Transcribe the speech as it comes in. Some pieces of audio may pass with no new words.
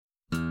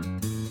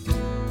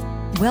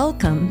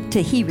Welcome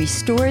to He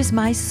Restores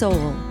My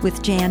Soul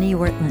with Janie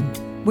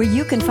Ortland, where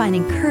you can find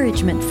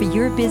encouragement for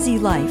your busy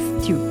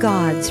life through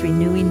God's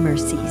renewing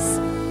mercies.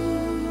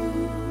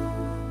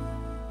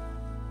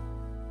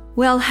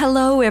 Well,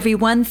 hello,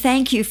 everyone.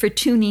 Thank you for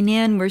tuning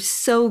in. We're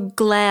so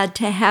glad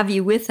to have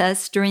you with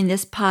us during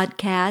this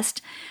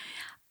podcast.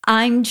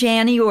 I'm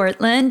Janie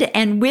Ortland,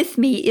 and with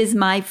me is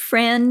my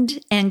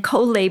friend and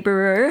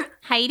co-laborer,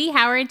 Heidi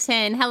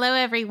Howerton. Hello,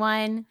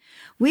 everyone.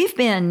 We've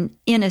been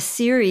in a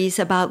series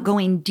about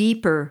going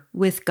deeper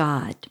with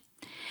God.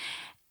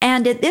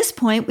 And at this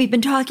point, we've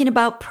been talking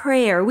about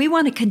prayer. We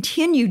want to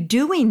continue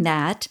doing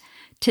that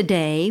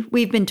today.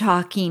 We've been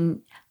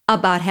talking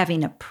about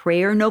having a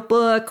prayer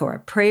notebook or a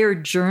prayer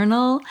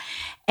journal.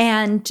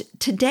 And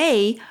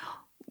today,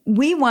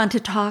 we want to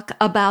talk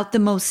about the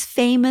most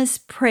famous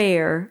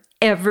prayer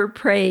ever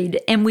prayed.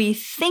 And we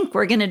think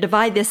we're going to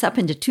divide this up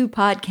into two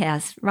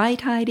podcasts, right,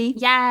 Heidi?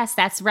 Yes,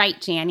 that's right,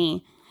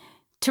 Janie.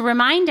 To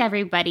remind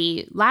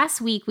everybody, last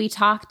week we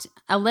talked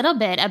a little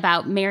bit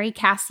about Mary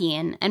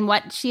Kassian and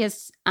what she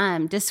has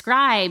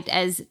described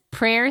as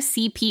prayer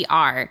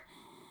CPR.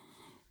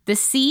 The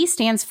C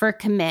stands for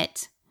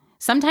commit.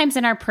 Sometimes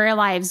in our prayer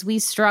lives, we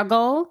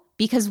struggle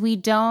because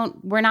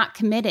we're not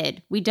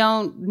committed. We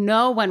don't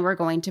know when we're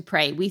going to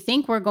pray. We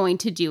think we're going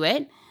to do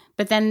it,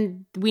 but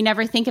then we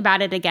never think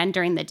about it again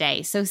during the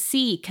day. So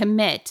C,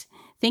 commit.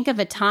 Think of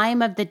a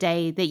time of the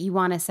day that you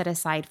want to set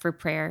aside for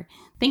prayer.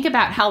 Think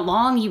about how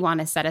long you want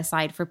to set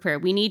aside for prayer.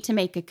 We need to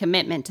make a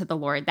commitment to the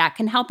Lord. That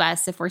can help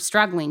us if we're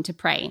struggling to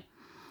pray.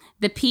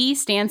 The P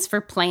stands for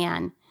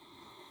plan.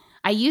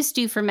 I used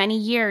to, for many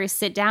years,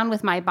 sit down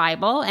with my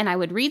Bible and I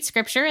would read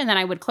scripture and then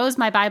I would close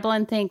my Bible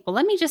and think, well,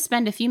 let me just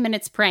spend a few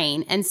minutes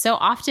praying. And so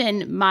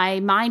often my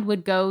mind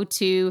would go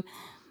to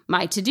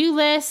my to-do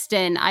list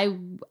and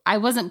I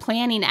wasn't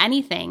planning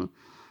anything.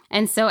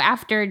 And so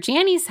after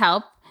Janie's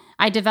help,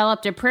 I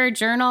developed a prayer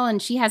journal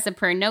and she has a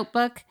prayer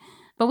notebook.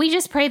 But we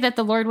just pray that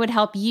the Lord would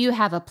help you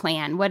have a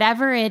plan,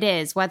 whatever it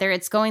is, whether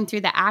it's going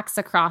through the Acts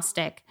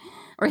acrostic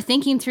or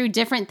thinking through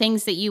different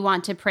things that you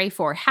want to pray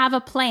for. Have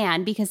a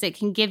plan because it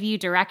can give you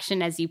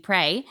direction as you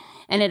pray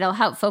and it'll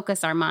help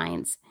focus our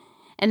minds.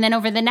 And then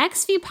over the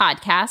next few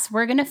podcasts,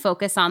 we're going to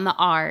focus on the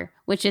R,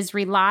 which is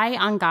rely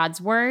on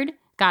God's word,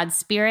 God's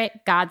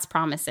spirit, God's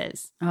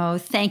promises. Oh,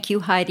 thank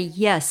you, Heidi.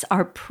 Yes,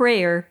 our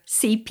prayer,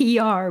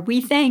 CPR. We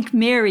thank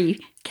Mary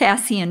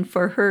Kassian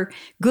for her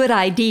good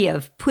idea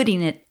of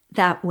putting it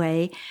that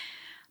way.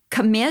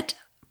 Commit,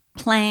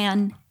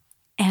 plan,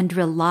 and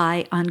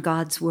rely on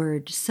God's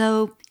word.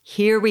 So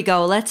here we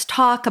go. Let's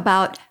talk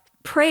about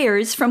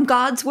prayers from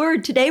God's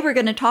word. Today we're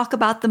going to talk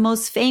about the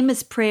most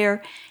famous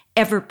prayer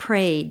ever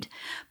prayed.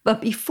 But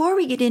before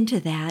we get into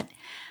that,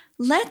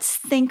 let's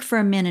think for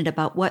a minute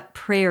about what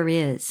prayer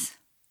is.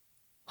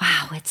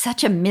 Wow, it's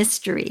such a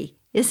mystery,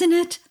 isn't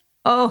it?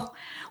 Oh,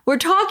 we're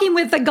talking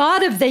with the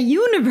God of the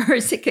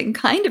universe. It can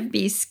kind of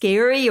be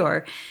scary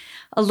or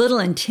a little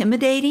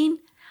intimidating.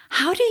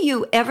 How do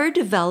you ever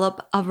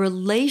develop a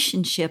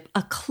relationship,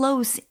 a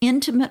close,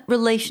 intimate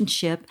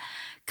relationship,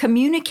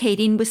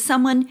 communicating with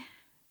someone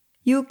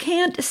you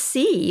can't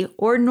see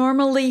or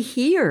normally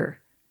hear?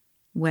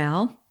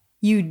 Well,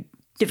 you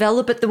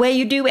develop it the way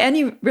you do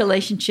any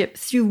relationship,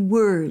 through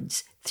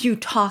words, through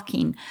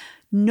talking.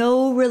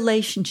 No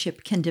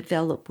relationship can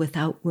develop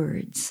without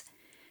words.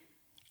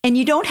 And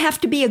you don't have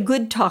to be a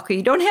good talker.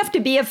 You don't have to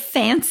be a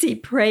fancy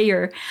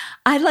prayer.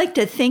 I like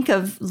to think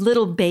of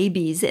little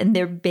babies and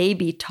their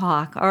baby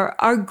talk, or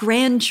our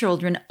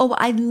grandchildren. Oh,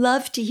 I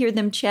love to hear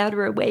them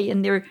chatter away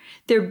in their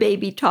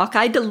baby talk.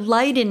 I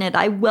delight in it.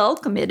 I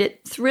welcome it.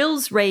 It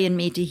thrills Ray and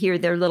me to hear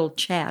their little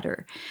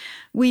chatter.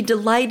 We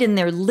delight in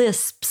their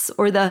lisps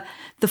or the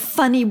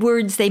funny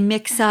words they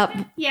mix up.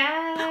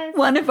 Yes.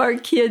 One of our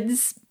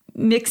kids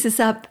mixes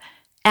up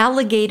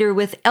alligator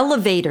with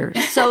elevator.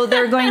 So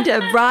they're going to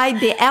ride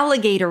the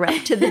alligator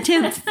up to the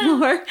 10th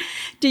floor.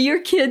 Do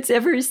your kids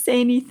ever say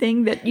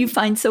anything that you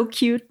find so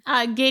cute?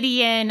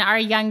 Gideon, our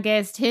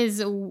youngest,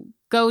 his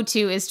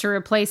go-to is to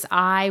replace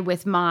I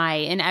with my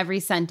in every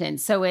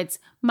sentence. So it's,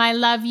 my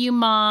love you,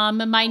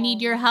 mom. My need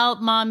your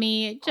help,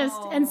 mommy.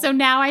 And so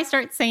now I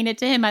start saying it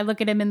to him. I look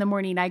at him in the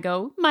morning. I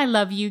go, my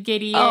love you,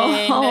 Gideon.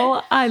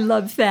 Oh, I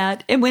love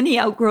that. And when he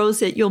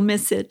outgrows it, you'll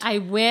miss it. I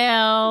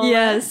will.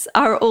 Yes.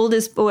 Our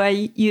oldest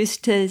boy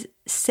used to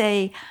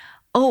say,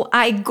 oh,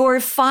 I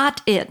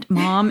gorfought it,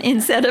 Mom,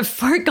 instead of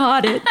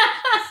forgot it.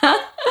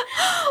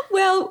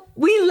 Well,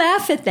 we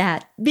laugh at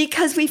that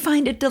because we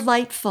find it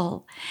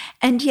delightful.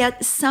 And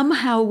yet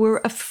somehow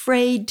we're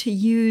afraid to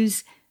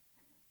use,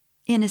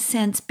 in a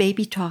sense,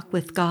 baby talk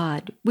with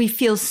God. We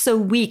feel so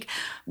weak.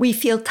 We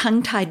feel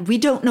tongue-tied. We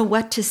don't know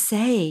what to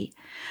say.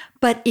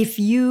 But if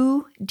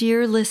you,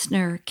 dear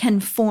listener, can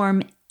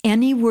form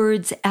any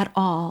words at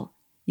all,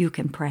 you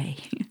can pray.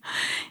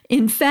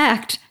 In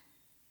fact,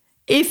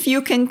 if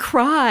you can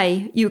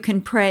cry, you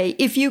can pray.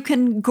 If you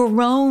can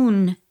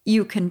groan,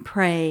 you can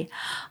pray.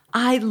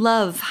 I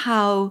love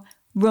how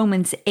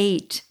Romans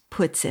 8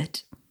 puts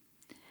it.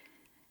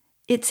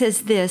 it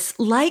says this,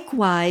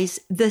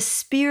 likewise, the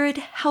Spirit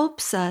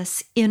helps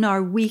us in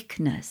our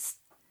weakness.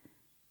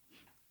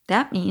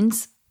 That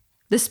means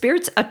the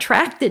Spirit's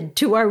attracted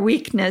to our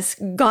weakness.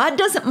 God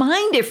doesn't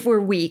mind if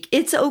we're weak.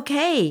 It's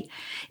okay.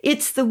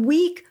 It's the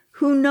weak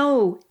who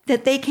know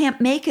that they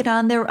can't make it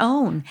on their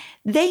own.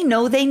 They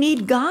know they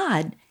need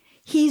God.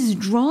 He's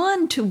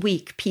drawn to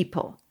weak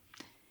people.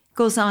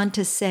 Goes on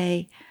to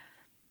say,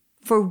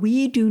 for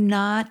we do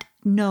not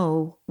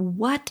know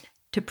what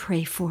to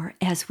pray for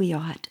as we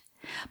ought,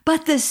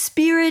 but the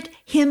Spirit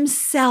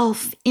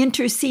himself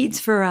intercedes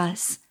for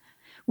us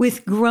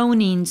with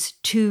groanings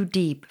too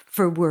deep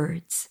for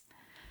words.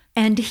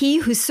 And he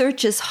who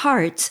searches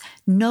hearts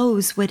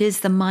knows what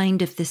is the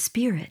mind of the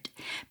Spirit,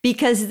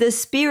 because the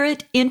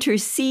Spirit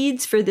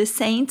intercedes for the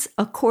saints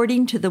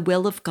according to the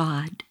will of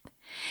God.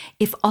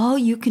 If all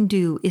you can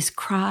do is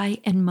cry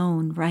and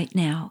moan right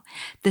now,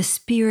 the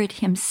Spirit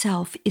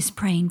himself is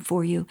praying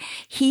for you.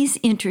 He's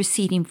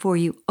interceding for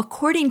you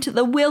according to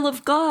the will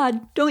of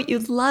God. Don't you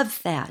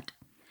love that?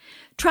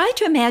 Try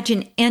to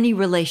imagine any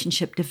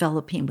relationship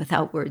developing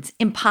without words.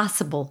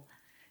 Impossible.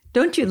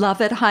 Don't you love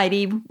it,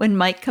 Heidi, when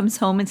Mike comes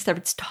home and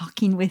starts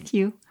talking with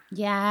you?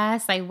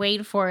 Yes, I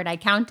wait for it. I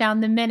count down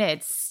the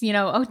minutes,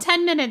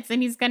 10 minutes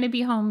and he's going to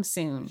be home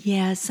soon.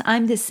 Yes,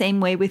 I'm the same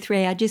way with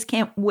Ray. I just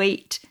can't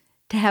wait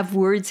to have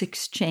words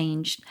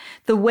exchanged.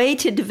 The way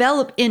to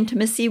develop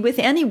intimacy with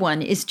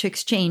anyone is to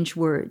exchange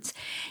words.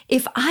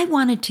 If I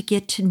wanted to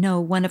get to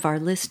know one of our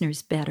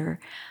listeners better,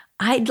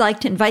 I'd like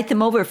to invite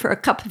them over for a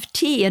cup of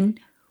tea and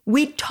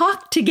we'd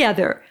talk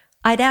together.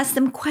 I'd ask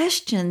them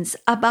questions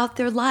about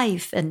their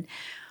life and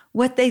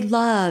what they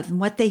love and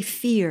what they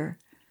fear.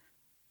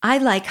 I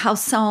like how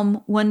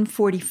Psalm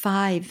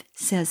 145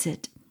 says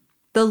it.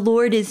 The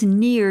Lord is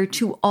near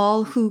to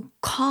all who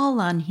call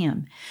on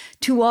him,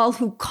 to all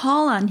who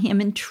call on him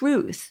in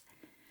truth.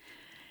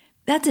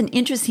 That's an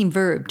interesting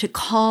verb, to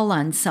call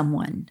on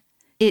someone.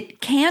 It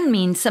can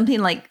mean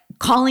something like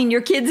calling your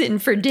kids in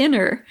for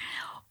dinner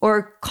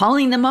or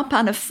calling them up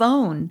on a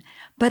phone.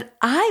 But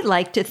I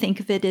like to think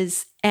of it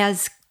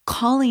as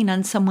calling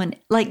on someone,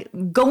 like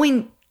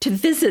going to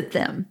visit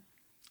them,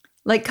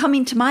 like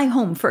coming to my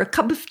home for a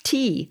cup of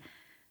tea.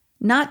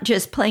 Not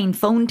just playing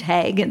phone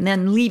tag and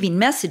then leaving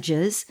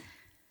messages.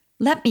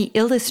 Let me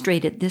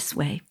illustrate it this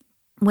way.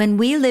 When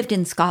we lived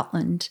in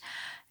Scotland,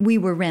 we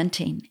were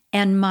renting,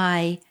 and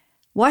my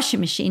washing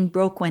machine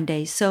broke one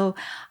day. So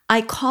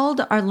I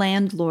called our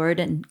landlord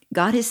and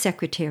got his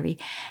secretary,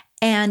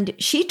 and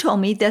she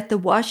told me that the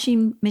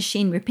washing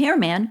machine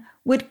repairman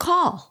would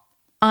call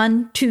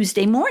on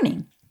Tuesday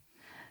morning.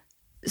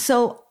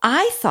 So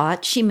I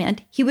thought she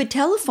meant he would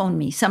telephone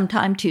me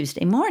sometime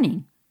Tuesday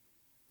morning.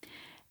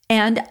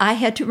 And I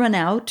had to run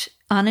out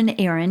on an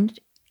errand,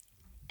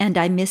 and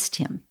I missed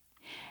him.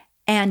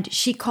 And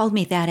she called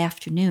me that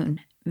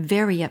afternoon,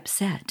 very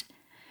upset.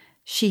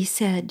 She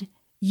said,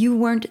 you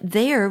weren't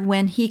there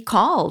when he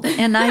called.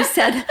 And I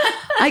said,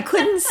 I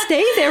couldn't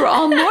stay there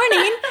all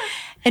morning.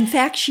 In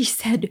fact, she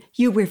said,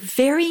 you were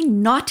very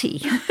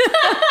naughty.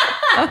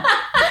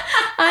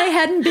 I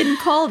hadn't been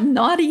called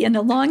naughty in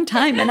a long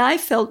time, and I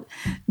felt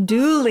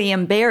duly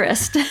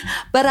embarrassed.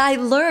 But I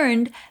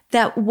learned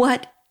that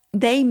what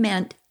they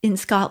meant in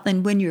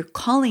Scotland, when you're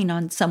calling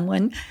on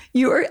someone,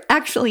 you're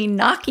actually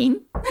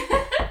knocking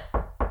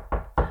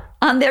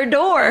on their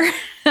door.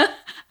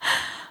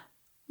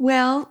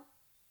 Well,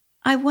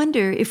 I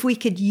wonder if we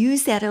could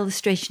use that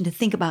illustration to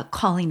think about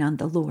calling on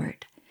the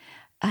Lord,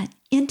 an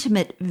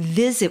intimate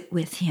visit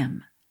with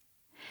him.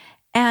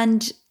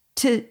 And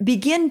to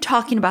begin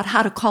talking about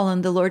how to call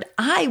on the Lord,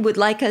 I would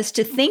like us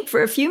to think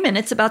for a few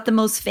minutes about the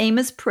most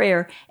famous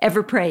prayer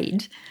ever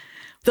prayed,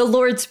 the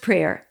Lord's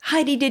Prayer.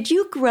 Heidi, did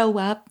you grow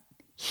up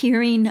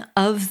hearing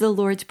of the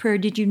Lord's Prayer?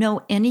 Did you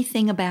know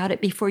anything about it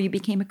before you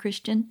became a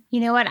Christian? You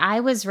know what? I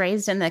was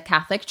raised in the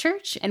Catholic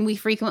Church, and we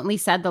frequently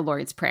said the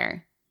Lord's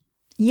Prayer.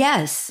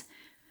 Yes.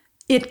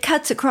 It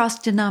cuts across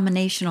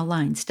denominational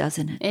lines,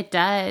 doesn't it? It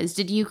does.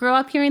 Did you grow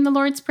up hearing the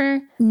Lord's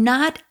Prayer?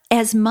 Not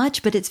as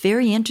much, but it's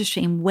very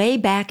interesting. Way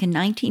back in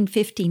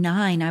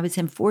 1959, I was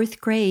in 4th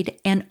grade,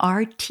 and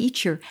our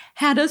teacher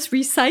had us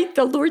recite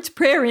the Lord's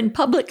Prayer in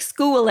public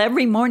school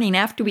every morning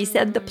after we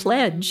said the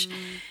pledge.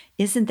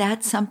 Isn't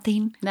that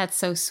something? That's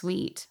so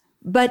sweet.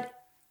 But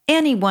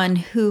anyone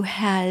who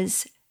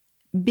has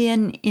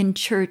been in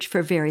church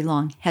for very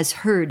long has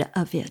heard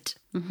of it.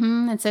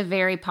 Mm-hmm. It's a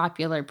very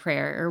popular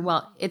prayer,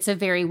 it's a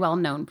very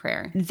well-known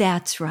prayer.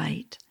 That's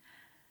right.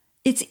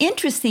 It's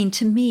interesting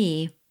to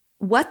me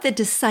what the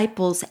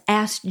disciples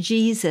asked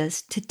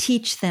Jesus to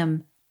teach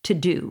them to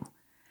do.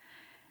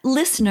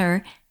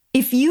 Listener,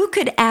 if you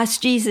could ask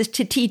Jesus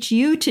to teach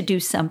you to do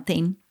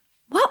something,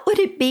 what would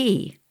it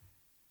be?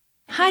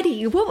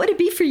 Heidi, what would it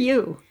be for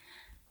you?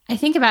 I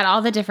think about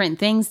all the different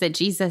things that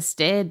Jesus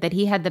did, that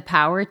he had the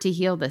power to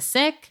heal the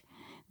sick,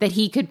 that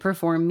he could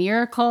perform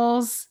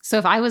miracles. So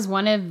if I was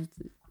one of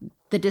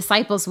the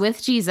disciples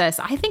with Jesus,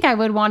 I think I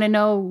would want to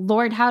know,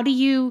 Lord, how do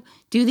you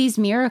do these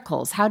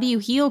miracles? How do you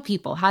heal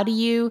people? How do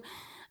you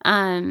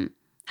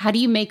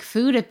make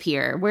food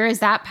appear? Where is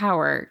that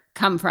power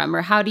come from?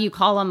 Or how do you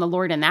call on the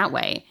Lord in that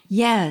way?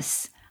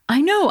 Yes,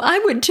 I know. I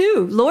would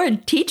too.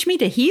 Lord, teach me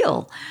to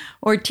heal,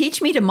 or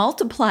teach me to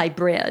multiply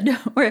bread,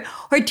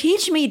 or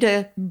teach me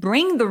to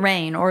bring the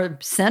rain, or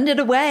send it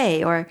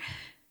away, or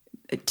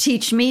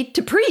teach me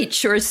to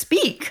preach or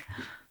speak.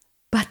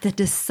 But the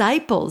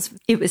disciples,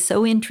 it was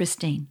so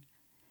interesting.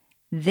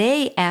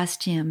 They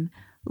asked him,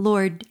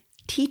 Lord,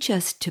 teach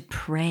us to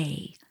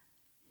pray.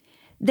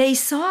 They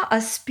saw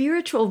a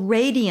spiritual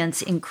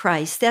radiance in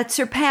Christ that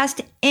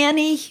surpassed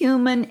any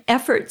human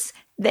efforts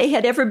they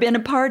had ever been a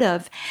part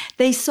of.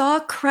 They saw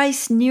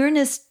Christ's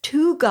nearness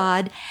to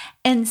God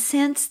and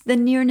sensed the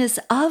nearness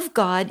of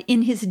God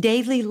in his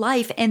daily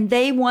life, and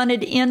they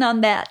wanted in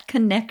on that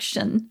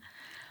connection.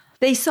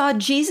 They saw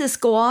Jesus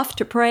go off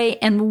to pray,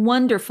 and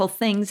wonderful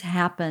things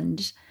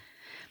happened.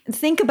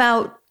 Think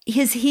about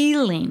his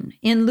healing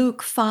in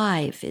Luke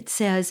 5. It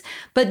says,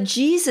 but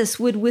Jesus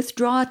would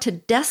withdraw to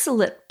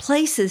desolate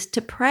places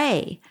to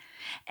pray,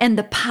 and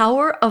the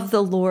power of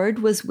the Lord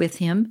was with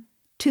him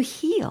to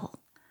heal.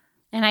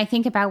 And I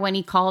think about when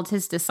he called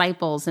his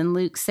disciples in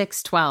Luke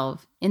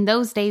 6:12. In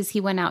those days,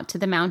 he went out to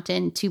the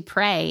mountain to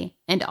pray,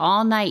 and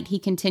all night he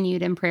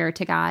continued in prayer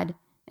to God.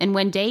 And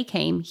when day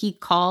came, he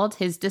called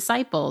his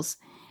disciples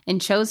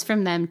and chose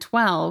from them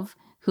 12,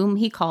 whom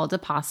he called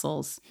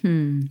apostles.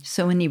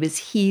 So when he was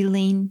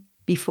healing,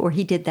 before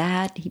he did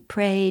that, he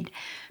prayed.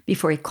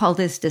 Before he called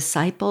his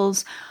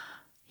disciples,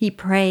 he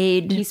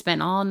prayed. He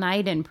spent all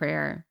night in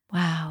prayer.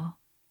 Wow.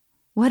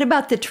 What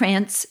about the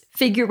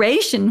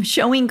transfiguration,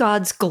 showing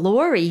God's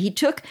glory? He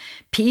took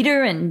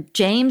Peter and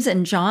James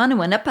and John and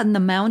went up on the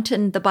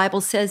mountain, the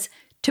Bible says,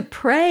 to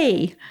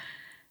pray.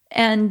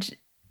 And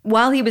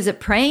while he was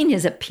praying,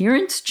 his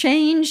appearance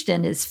changed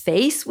and his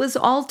face was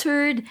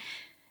altered.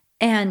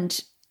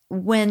 And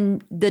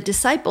when the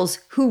disciples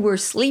who were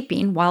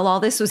sleeping while all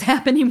this was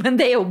happening, when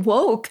they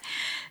awoke,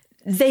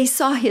 they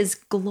saw his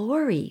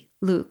glory,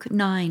 Luke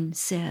 9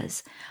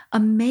 says.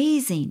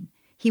 Amazing.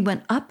 He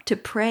went up to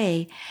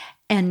pray,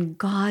 and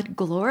God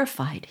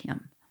glorified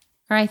him.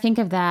 Or I think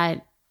of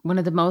that, one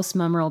of the most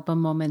memorable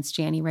moments,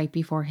 Janie, right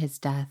before his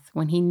death,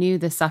 when he knew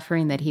the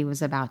suffering that he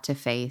was about to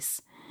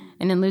face.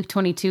 And in Luke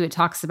 22, it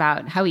talks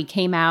about how he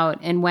came out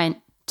and went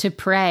to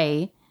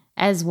pray,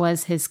 as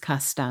was his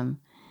custom,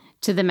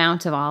 to the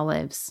Mount of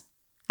Olives.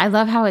 I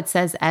love how it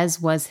says, as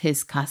was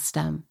his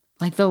custom.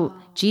 Like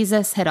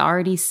Jesus had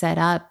already set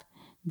up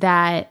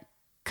that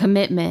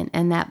commitment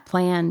and that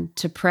plan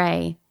to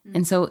pray.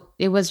 And so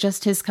it was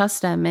just his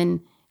custom,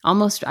 and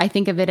almost I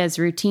think of it as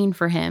routine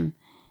for him.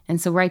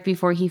 And so right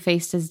before he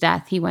faced his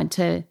death, he went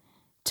to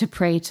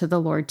pray to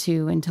the Lord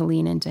too, and to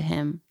lean into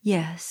him.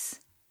 Yes,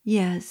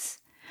 yes.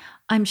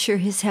 I'm sure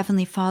his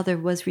Heavenly Father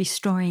was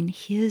restoring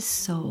his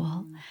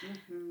soul.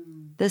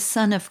 The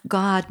Son of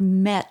God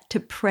met to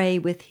pray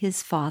with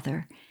his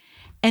Father.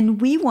 And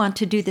we want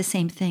to do the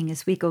same thing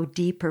as we go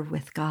deeper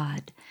with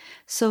God.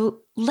 So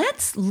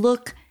let's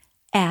look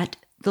at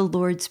the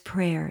Lord's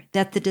Prayer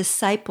that the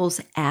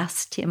disciples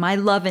asked him. I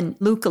love in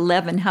Luke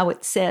 11 how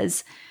it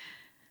says,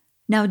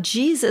 now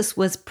Jesus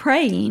was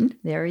praying,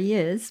 there he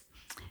is.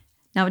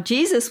 Now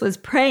Jesus was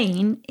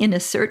praying in a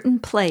certain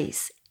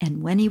place,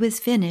 and when he was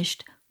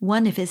finished,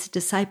 one of his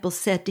disciples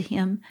said to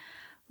him,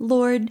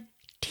 Lord,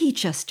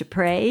 teach us to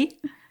pray.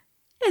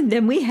 And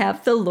then we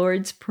have the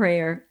Lord's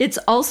Prayer. It's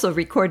also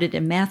recorded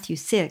in Matthew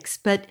 6,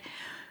 but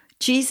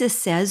Jesus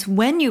says,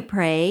 when you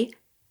pray,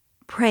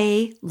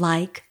 pray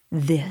like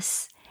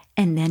this.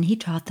 And then he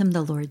taught them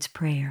the Lord's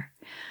Prayer.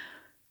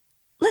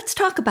 Let's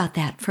talk about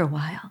that for a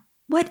while.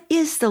 What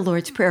is the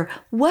Lord's Prayer?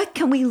 What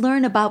can we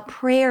learn about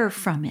prayer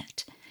from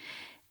it?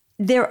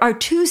 There are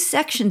two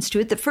sections to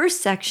it. The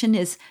first section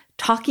is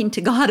talking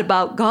to God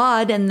about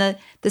God, and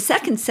the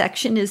second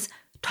section is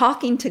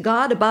talking to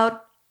God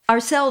about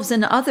ourselves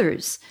and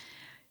others.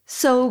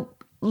 So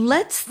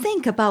let's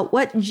think about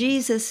what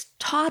Jesus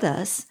taught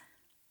us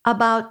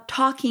about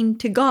talking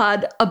to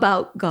God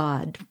about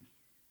God.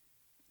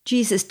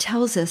 Jesus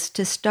tells us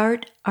to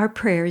start our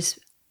prayers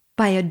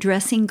by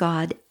addressing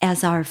God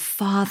as our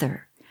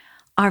Father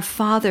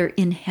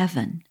in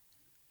heaven.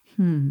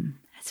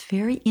 That's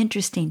very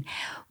interesting.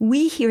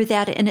 We hear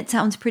that and it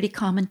sounds pretty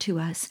common to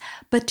us,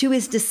 but to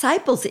his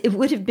disciples, it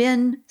would have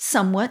been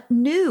somewhat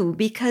new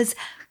because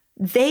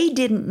they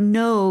didn't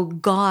know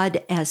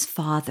God as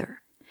Father.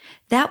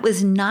 That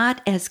was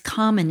not as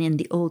common in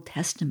the Old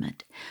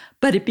Testament,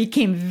 but it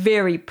became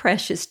very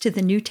precious to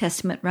the New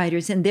Testament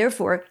writers, and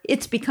therefore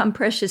it's become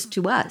precious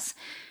to us.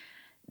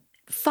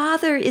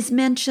 Father is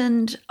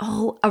mentioned,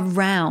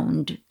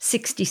 around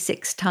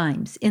 66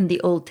 times in the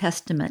Old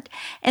Testament,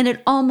 and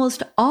it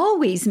almost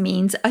always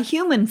means a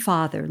human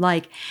father,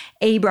 like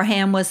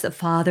Abraham was the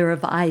father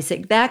of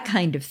Isaac, that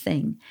kind of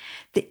thing.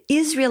 The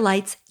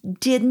Israelites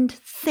didn't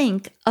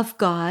think of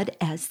God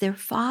as their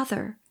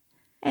father.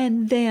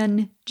 And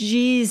then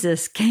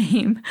Jesus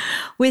came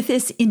with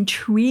this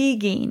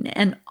intriguing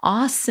and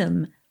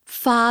awesome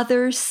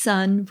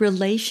father-son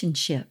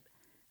relationship.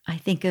 I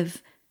think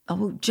of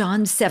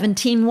John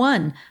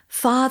 17:1.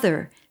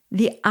 Father,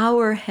 the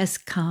hour has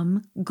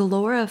come,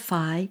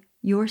 glorify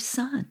your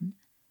Son.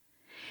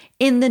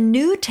 In the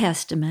New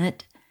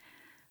Testament,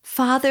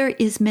 Father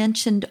is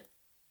mentioned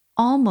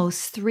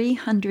almost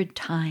 300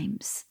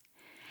 times,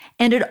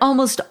 and it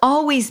almost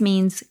always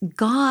means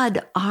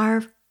God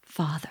our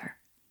Father.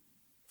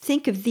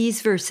 Think of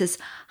these verses.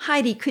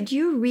 Heidi, could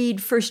you read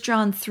 1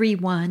 John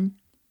 3:1?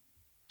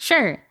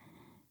 Sure.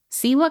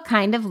 See what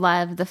kind of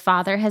love the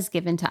Father has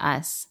given to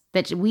us,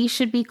 that we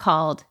should be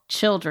called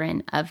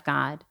children of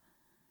God.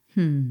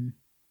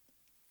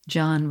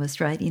 John was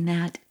writing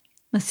that.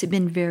 Must have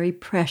been very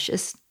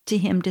precious to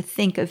him to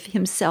think of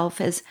himself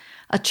as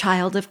a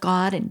child of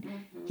God, and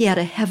he had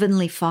a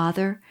heavenly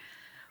Father.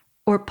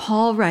 Or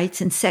Paul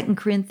writes in 2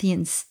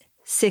 Corinthians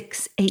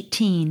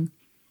 6:18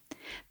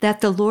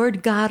 that the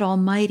Lord God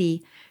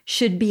Almighty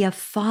should be a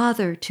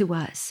father to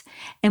us,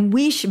 and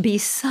we should be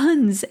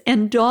sons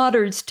and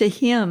daughters to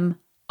him.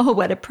 Oh,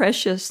 what a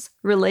precious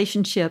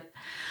relationship.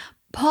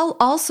 Paul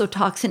also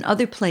talks in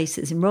other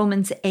places, in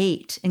Romans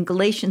 8 and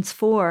Galatians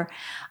 4,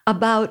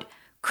 about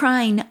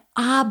crying,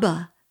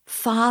 Abba,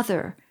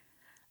 Father.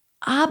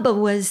 Abba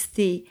was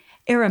the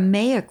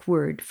Aramaic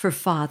word for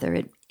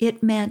father.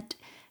 It meant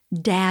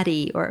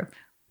daddy or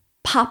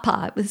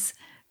papa. It was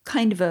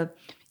kind of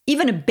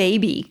even a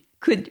baby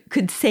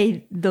could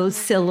say those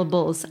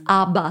syllables,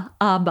 Abba,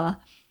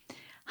 Abba.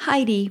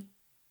 Heidi,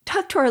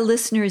 talk to our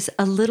listeners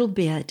a little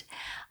bit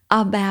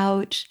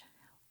about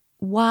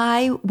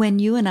why, when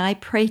you and I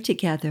pray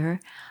together,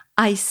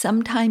 I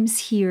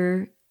sometimes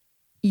hear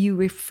you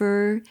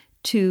refer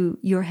to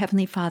your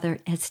Heavenly Father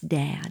as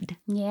Dad.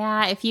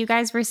 Yeah, if you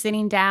guys were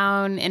sitting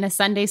down in a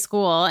Sunday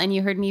school and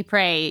you heard me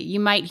pray, you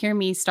might hear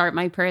me start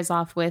my prayers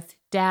off with,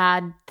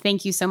 Dad,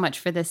 thank you so much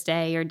for this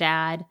day, or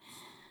Dad.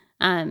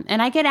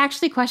 And I get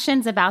actually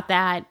questions about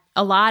that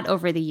a lot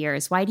over the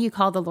years. Why do you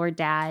call the Lord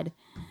Dad?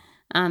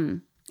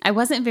 I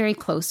wasn't very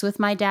close with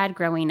my dad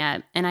growing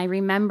up. And I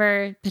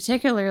remember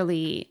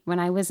particularly when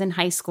I was in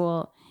high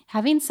school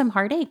having some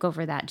heartache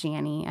over that,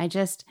 Janie.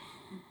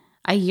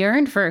 I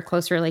yearned for a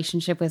close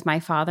relationship with my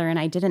father, and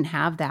I didn't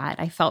have that.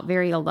 I felt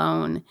very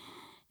alone.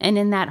 And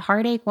in that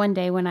heartache one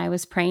day when I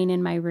was praying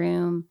in my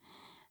room,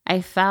 I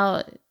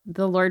felt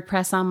the Lord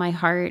press on my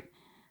heart,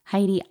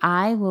 Heidi,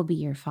 I will be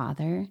your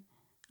father.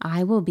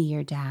 I will be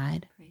your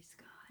dad. Praise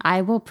God.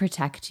 I will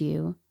protect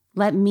you.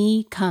 Let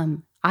me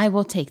come. I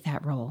will take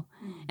that role.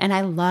 And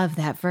I love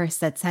that verse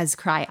that says,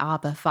 cry,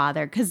 Abba,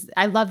 Father, because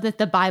I love that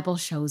the Bible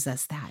shows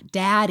us that.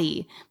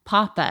 Daddy,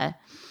 Papa.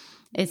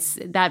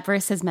 That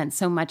verse has meant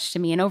so much to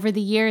me. And over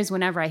the years,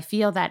 whenever I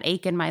feel that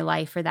ache in my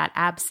life or that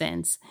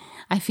absence,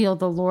 I feel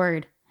the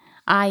Lord,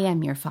 I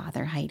am your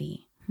Father,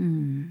 Heidi.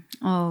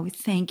 Oh,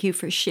 thank you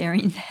for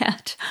sharing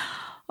that.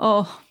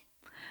 Oh,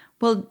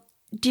 well,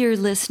 dear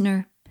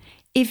listener,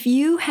 if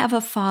you have a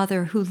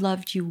father who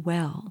loved you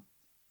well,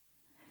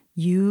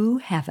 you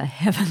have a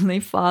heavenly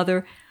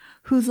Father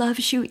who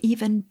loves you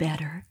even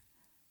better.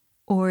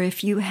 Or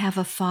if you have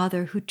a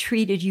father who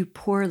treated you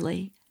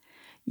poorly,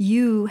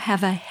 you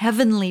have a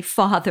heavenly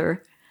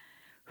Father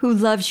who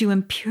loves you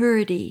in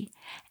purity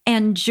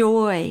and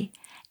joy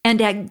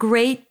and at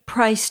great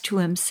price to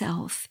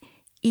himself,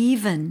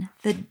 even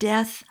the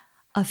death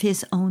of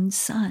his own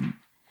Son.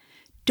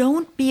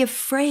 Don't be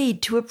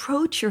afraid to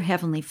approach your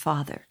heavenly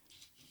Father.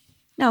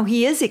 Now,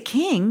 he is a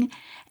king,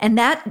 and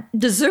that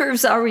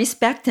deserves our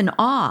respect and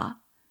awe.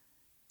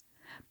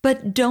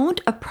 But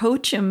don't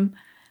approach him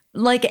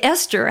like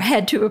Esther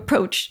had to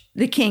approach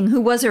the king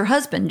who was her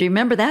husband. Do you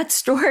remember that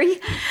story?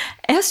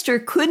 Esther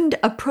couldn't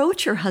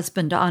approach her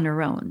husband on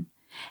her own.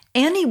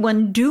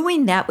 Anyone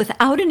doing that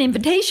without an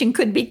invitation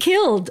could be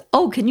killed.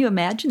 Oh, can you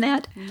imagine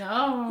that?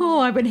 No. Oh,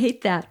 I would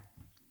hate that.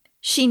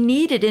 She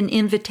needed an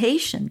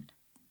invitation.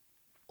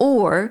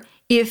 Or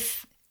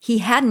if he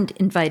hadn't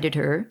invited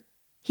her,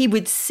 he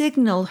would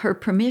signal her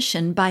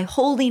permission by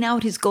holding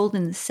out his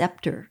golden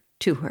scepter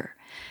to her.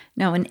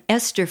 Now, in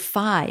Esther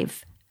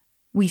 5,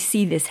 we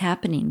see this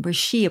happening where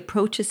she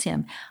approaches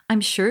him.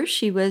 I'm sure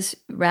she was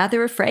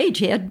rather afraid.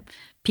 She had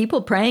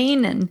people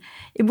praying, and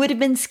it would have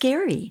been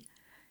scary.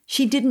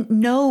 She didn't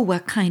know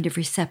what kind of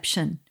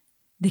reception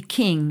the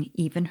king,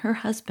 even her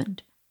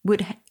husband,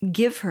 would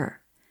give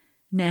her.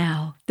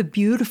 Now, the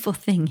beautiful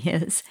thing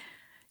is,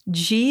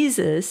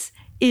 Jesus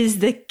is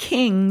the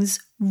king's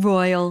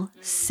royal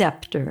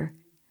scepter,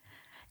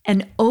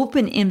 an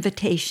open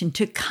invitation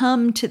to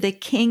come to the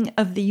King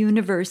of the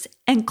universe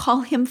and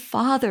call him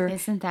Father.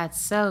 Isn't that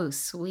so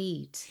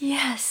sweet?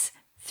 Yes,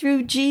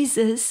 through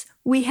Jesus,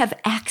 we have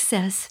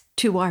access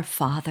to our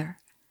Father.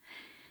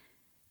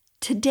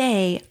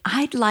 Today,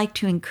 I'd like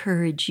to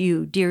encourage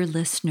you, dear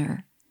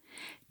listener,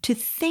 to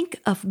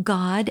think of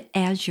God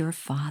as your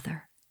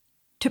Father,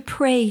 to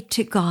pray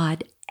to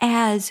God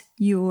as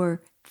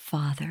your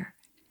Father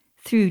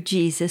through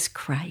Jesus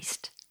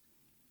Christ.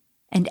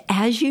 And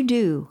as you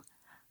do,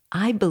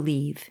 I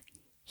believe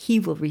he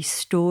will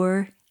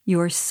restore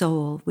your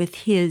soul with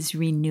his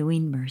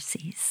renewing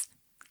mercies.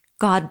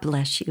 God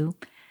bless you.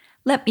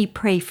 Let me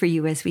pray for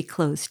you as we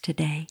close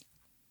today.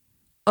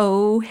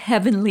 Oh,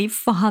 Heavenly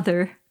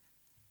Father,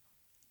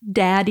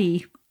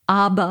 Daddy,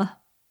 Abba,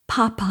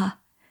 Papa,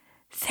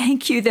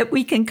 Thank you that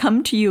we can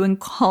come to you and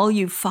call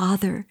you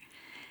Father.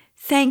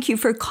 Thank you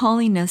for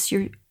calling us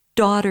your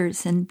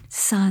daughters and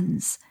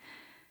sons.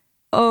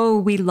 Oh,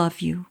 we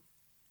love you.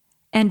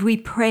 And we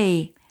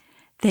pray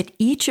that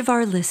each of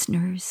our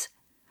listeners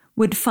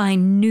would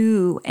find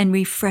new and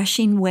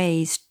refreshing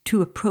ways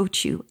to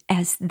approach you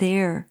as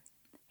their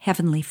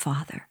Heavenly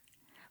Father.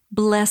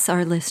 Bless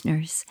our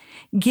listeners.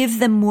 Give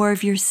them more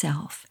of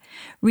yourself.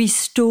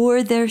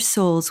 Restore their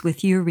souls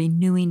with your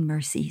renewing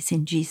mercies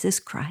in Jesus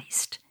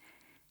Christ,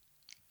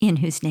 in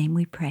whose name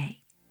we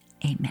pray.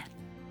 Amen.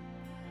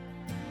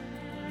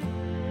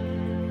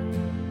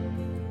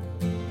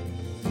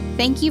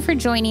 Thank you for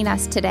joining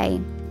us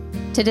today.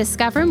 To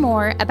discover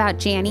more about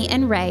Janie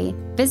and Ray,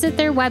 visit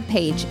their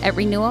webpage at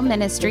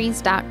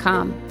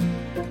renewalministries.com.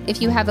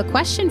 If you have a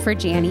question for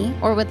Janie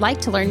or would like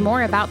to learn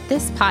more about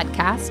this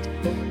podcast,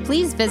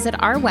 please visit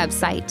our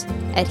website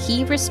at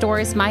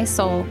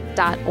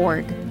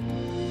herestoresmysoul.org.